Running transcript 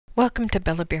Welcome to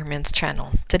Bella Birman's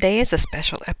channel. Today is a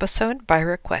special episode by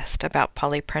request about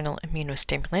polyprenyl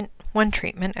immunostimulant, one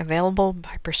treatment available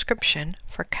by prescription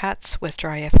for cats with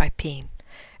dry FIP.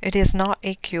 It is not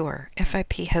a cure.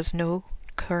 FIP has no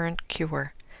current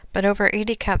cure, but over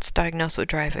 80 cats diagnosed with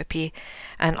dry FIP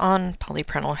and on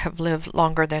polyprenyl have lived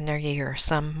longer than a year,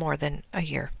 some more than a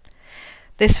year.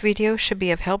 This video should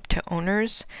be of help to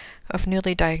owners of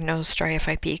newly diagnosed dry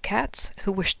FIP cats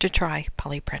who wish to try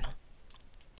polyprenyl.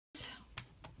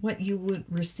 What you would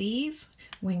receive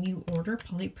when you order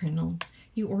polyprenyl,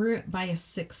 you order it by a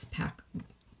 6-pack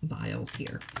vials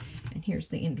here. And here's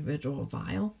the individual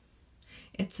vial.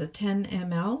 It's a 10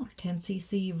 ml, 10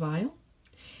 cc vial.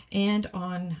 And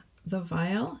on the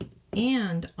vial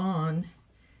and on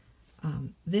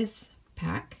this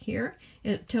pack here,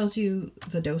 it tells you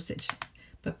the dosage.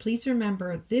 But please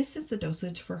remember, this is the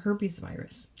dosage for herpes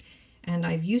virus. And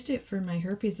I've used it for my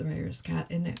herpes virus cat,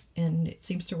 and it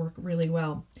seems to work really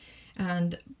well.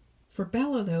 And for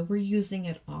Bella, though, we're using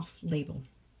it off-label.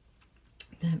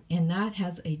 And that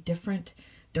has a different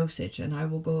dosage, and I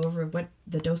will go over what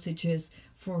the dosage is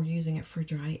for using it for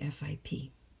dry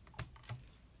FIP.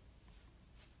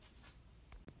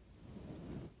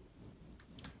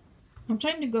 I'm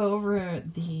trying to go over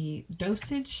the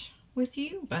dosage with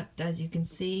you, but as you can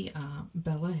see,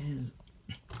 Bella has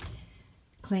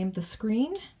claimed the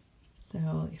screen,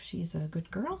 so if she's a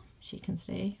good girl, she can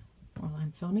stay while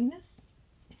I'm filming this.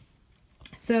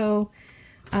 So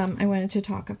I wanted to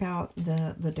talk about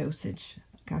the dosage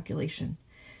calculation.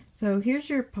 So here's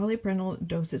your polyprenyl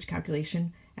dosage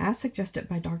calculation as suggested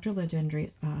by Dr.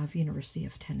 Legendre of University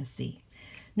of Tennessee.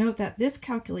 Note that this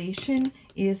calculation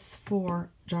is for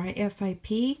dry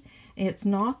FIP. It's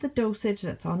not the dosage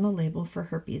that's on the label for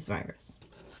herpes virus.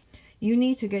 You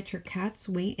need to get your cat's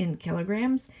weight in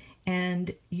kilograms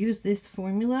and use this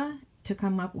formula to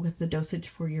come up with the dosage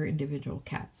for your individual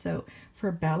cat. So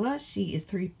for Bella, she is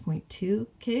 3.2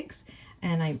 kgs,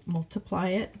 and I multiply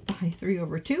it by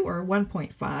 3/2 or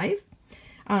 1.5,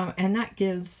 and that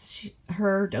gives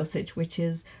her dosage, which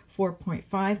is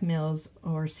 4.5 mils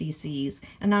or cc's.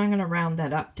 And now I'm going to round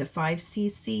that up to 5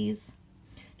 cc's,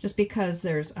 just because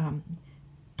there's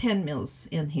 10 mils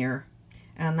in here.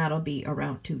 And that'll be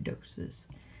around 2 doses.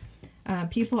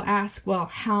 People ask, well,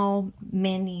 how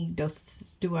many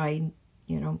doses do I,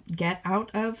 get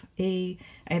out of a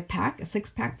pack, a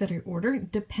 6-pack that I order?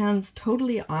 It depends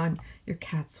totally on your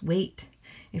cat's weight.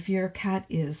 If your cat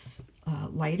is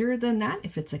lighter than that,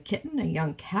 if it's a kitten, a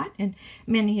young cat, and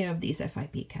many of these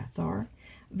FIP cats are,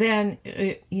 then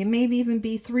it may even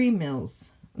be 3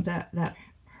 mils that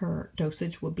her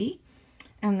dosage will be.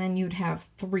 And then you'd have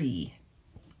 3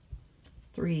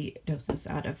 doses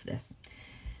out of this.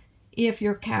 If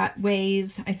your cat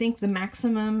weighs, I think the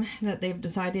maximum that they've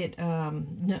decided,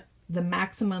 the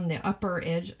upper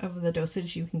edge of the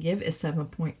dosage you can give is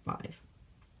 7.5.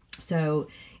 So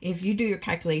if you do your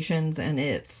calculations and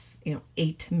it's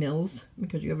 8 mils,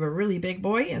 because you have a really big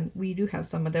boy, and we do have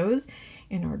some of those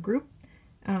in our group,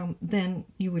 then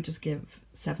you would just give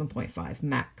 7.5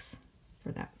 max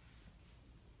for that.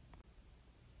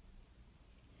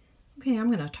 Okay,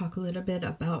 I'm going to talk a little bit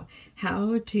about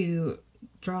how to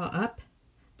draw up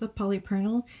the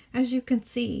polyprenyl. As you can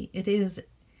see, it is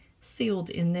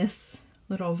sealed in this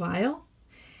little vial,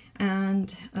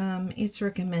 and it's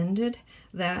recommended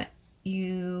that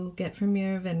you get from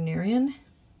your veterinarian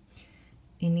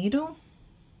a needle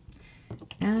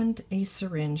and a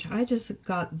syringe. I just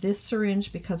got this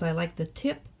syringe because I like the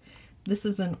tip. This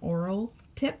is an oral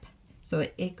tip, so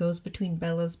it goes between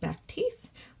Bella's back teeth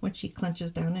when she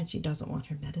clenches down and she doesn't want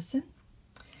her medicine.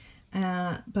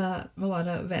 But a lot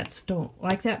of vets don't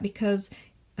like that because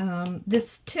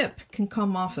this tip can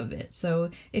come off of it. So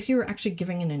if you were actually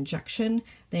giving an injection,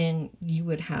 then you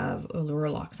would have a lure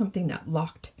lock, something that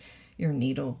locked your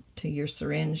needle to your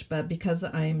syringe. But because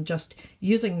I'm just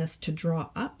using this to draw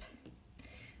up,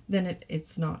 then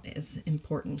it's not as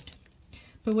important.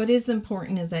 But what is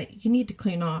important is that you need to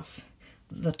clean off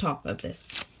the top of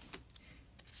this.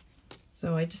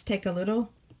 So I just take a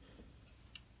little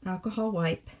alcohol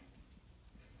wipe,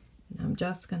 and I'm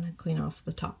just going to clean off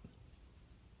the top.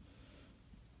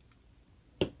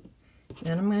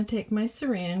 Then I'm going to take my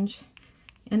syringe,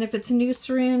 and if it's a new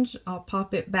syringe, I'll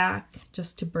pop it back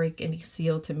just to break any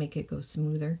seal to make it go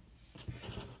smoother.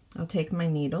 I'll take my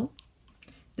needle.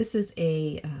 This is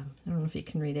I don't know if you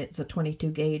can read it, it's a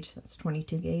 22 gauge. That's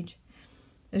 22 gauge.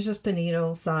 It's just a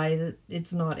needle size.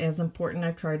 It's not as important.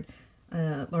 I've tried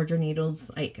larger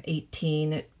needles, like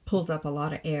 18. It pulls up a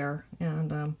lot of air,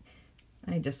 and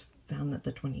I just found that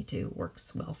the 22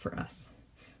 works well for us.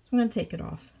 So I'm going to take it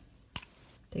off,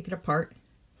 take it apart.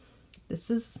 This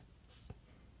is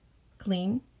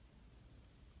clean.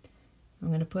 So I'm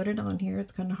going to put it on here.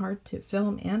 It's kind of hard to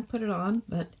film and put it on,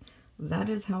 but that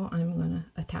is how I'm going to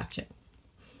attach it.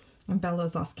 And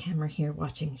Bella's off camera here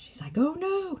watching. She's like, oh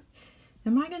no,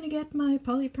 am I going to get my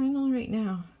polyprenyl right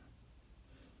now?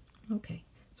 Okay,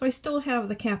 so I still have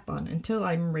the cap on until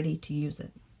I'm ready to use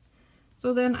it.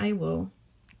 So then I will,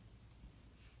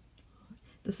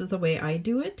 this is the way I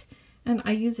do it. And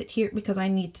I use it here because I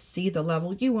need to see the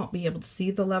level. You won't be able to see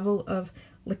the level of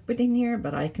liquid in here,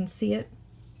 but I can see it.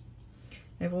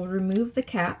 I will remove the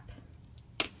cap.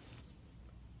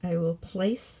 I will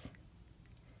place,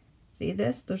 see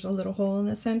this? There's a little hole in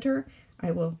the center. I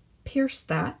will pierce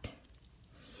that.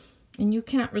 And you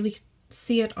can't really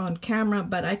see it on camera,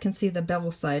 but I can see the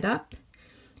bevel side up.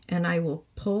 And I will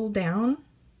pull down.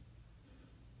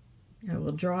 I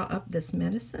will draw up this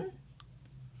medicine.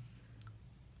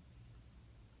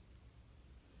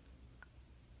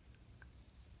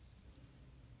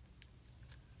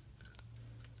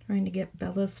 Trying to get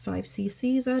Bella's 5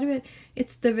 cc's out of it.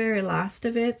 It's the very last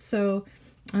of it, so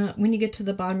when you get to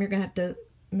the bottom, you're going to have to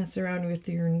mess around with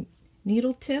your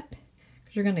needle tip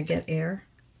because you're going to get air.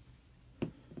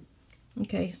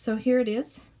 Okay, so here it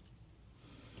is.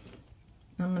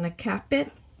 I'm going to cap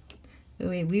it. The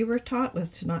way we were taught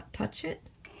was to not touch it,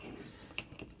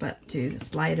 but to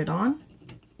slide it on,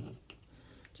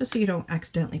 just so you don't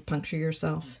accidentally puncture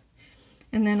yourself.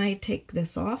 And then I take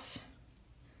this off.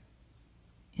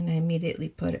 And I immediately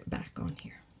put it back on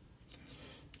here.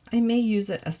 I may use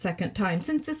it a second time.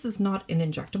 Since this is not an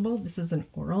injectable, this is an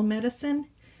oral medicine.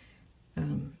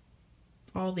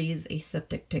 All these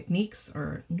aseptic techniques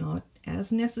are not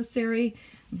as necessary,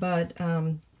 but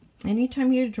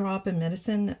anytime you drop a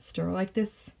medicine that's sterile like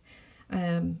this,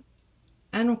 I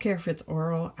don't care if it's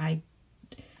oral. I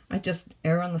just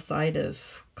err on the side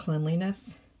of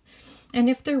cleanliness. And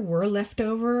if there were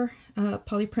leftover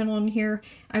polyprenyl in here,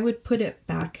 I would put it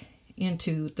back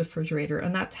into the refrigerator,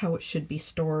 and that's how it should be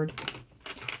stored.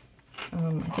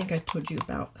 I think I told you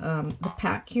about the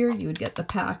pack here. You would get the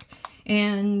pack,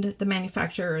 and the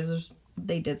manufacturers,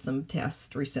 they did some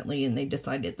tests recently, and they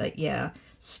decided that, yeah,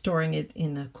 storing it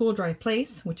in a cool, dry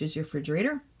place, which is your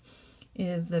refrigerator,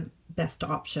 is the best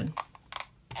option.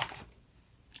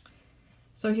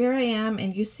 So here I am,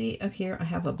 and you see up here I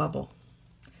have a bubble.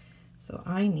 So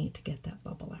I need to get that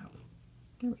bubble out.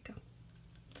 There we go.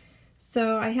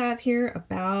 So I have here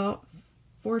about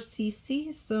 4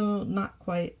 cc, so not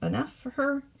quite enough for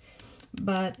her.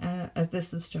 But as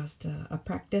this is just a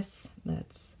practice,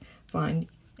 that's fine.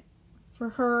 For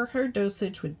her, her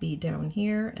dosage would be down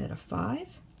here at a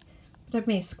 5. But I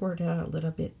may squirt it out a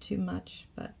little bit too much,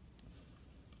 but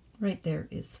right there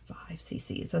is 5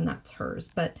 cc's, and that's hers.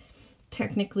 But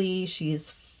technically, she's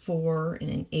 4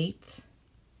 1/8.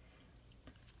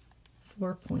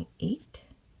 4.8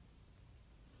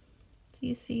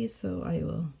 cc, so I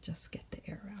will just get the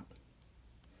air out.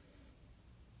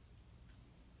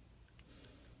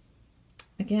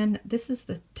 Again, this is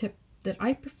the tip that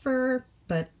I prefer,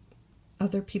 but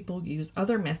other people use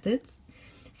other methods.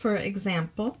 For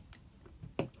example,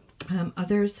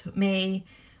 others may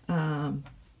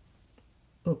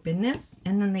open this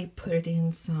and then they put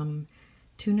in some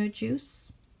tuna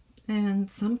juice. And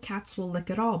some cats will lick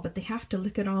it all, but they have to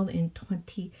lick it all in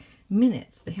 20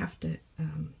 minutes. They have to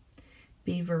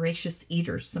be voracious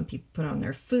eaters. Some people put on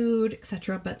their food,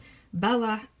 etc. But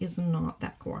Bella is not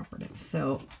that cooperative.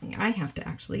 So I have to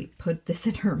actually put this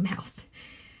in her mouth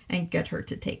and get her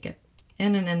to take it.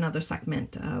 And in another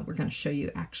segment, we're going to show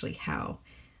you actually how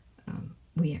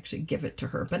we actually give it to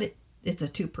her. But it's a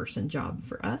 2-person job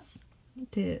for us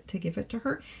to give it to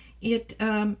her.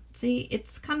 See,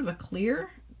 it's kind of a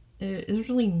clear. There's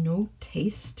really no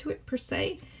taste to it per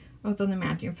se, although the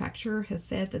manufacturer has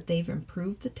said that they've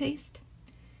improved the taste.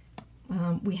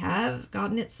 We have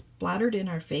gotten it splattered in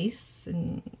our face,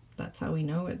 and that's how we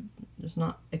know there's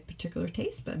not a particular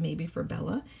taste, but maybe for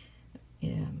Bella,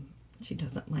 she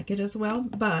doesn't like it as well.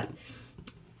 But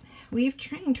we've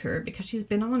trained her, because she's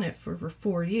been on it for over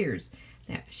 4 years,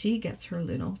 that she gets her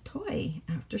little toy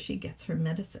after she gets her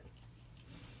medicine.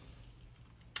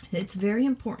 It's very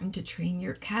important to train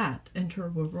your cat and to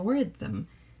reward them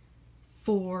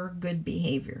for good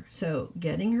behavior. So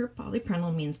getting her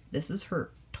polyprenyl means this is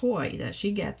her toy that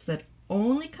she gets that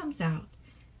only comes out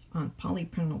on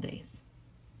polyprenyl days.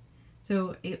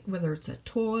 So whether it's a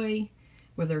toy,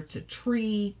 whether it's a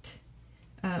treat,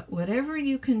 whatever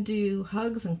you can do,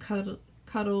 hugs and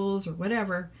cuddles or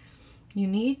whatever, you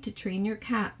need to train your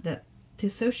cat to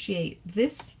associate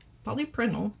this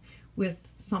polyprenyl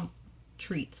with some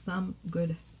treat, some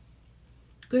good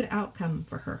outcome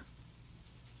for her.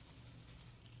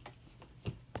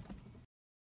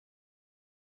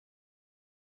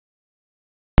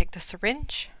 take the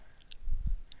syringe.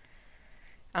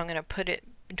 I'm going to put it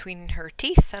between her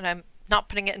teeth, and I'm not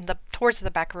putting it towards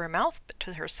the back of her mouth, but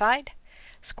to her side.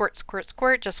 Squirt, squirt,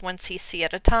 squirt, just 1 cc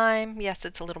at a time. Yes,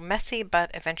 it's a little messy,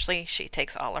 but eventually she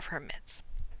takes all of her meds.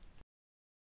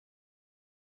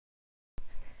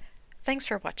 Thanks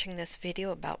for watching this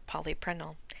video about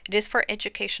Polyprenyl. It is for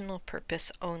educational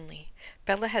purpose only.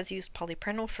 Bella has used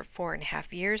Polyprenyl for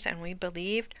 4.5 years, and we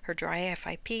believe her dry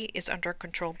FIP is under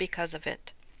control because of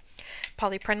it.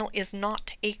 Polyprenyl is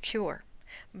not a cure,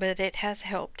 but it has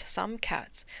helped some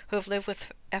cats who have lived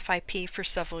with FIP for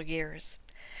several years.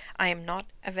 I am not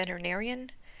a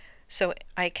veterinarian, so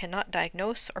I cannot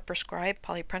diagnose or prescribe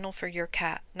Polyprenyl for your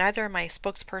cat. Neither am I a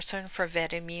spokesperson for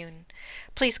Vetimmune.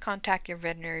 Please contact your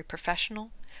veterinary professional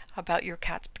about your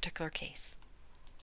cat's particular case.